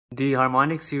The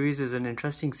harmonic series is an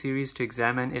interesting series to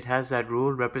examine. It has that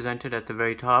rule represented at the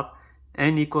very top,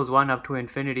 n equals 1 up to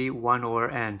infinity, 1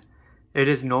 over n. It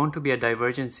is known to be a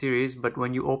divergent series, but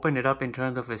when you open it up in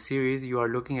terms of a series, you are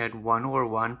looking at 1 over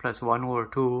 1 plus 1 over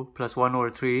 2 plus 1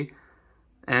 over 3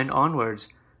 and onwards.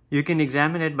 You can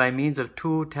examine it by means of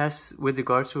two tests with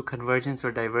regards to convergence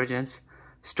or divergence.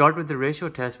 Start with the ratio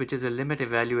test, which is a limit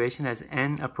evaluation as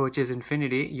n approaches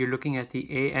infinity. You're looking at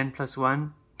the an plus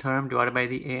 1 term divided by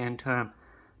the an term.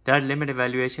 That limit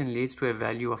evaluation leads to a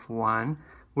value of 1,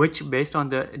 which based on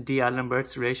the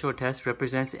D'Alembert's ratio test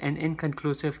represents an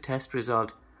inconclusive test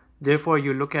result. Therefore,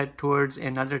 you look at towards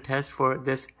another test for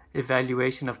this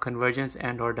evaluation of convergence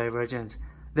and or divergence.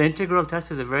 The integral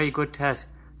test is a very good test.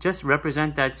 Just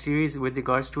represent that series with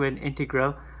regards to an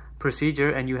integral procedure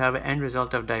and you have an end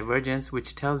result of divergence,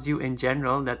 which tells you in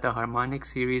general that the harmonic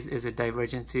series is a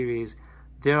divergent series.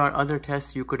 There are other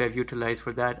tests you could have utilized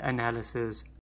for that analysis.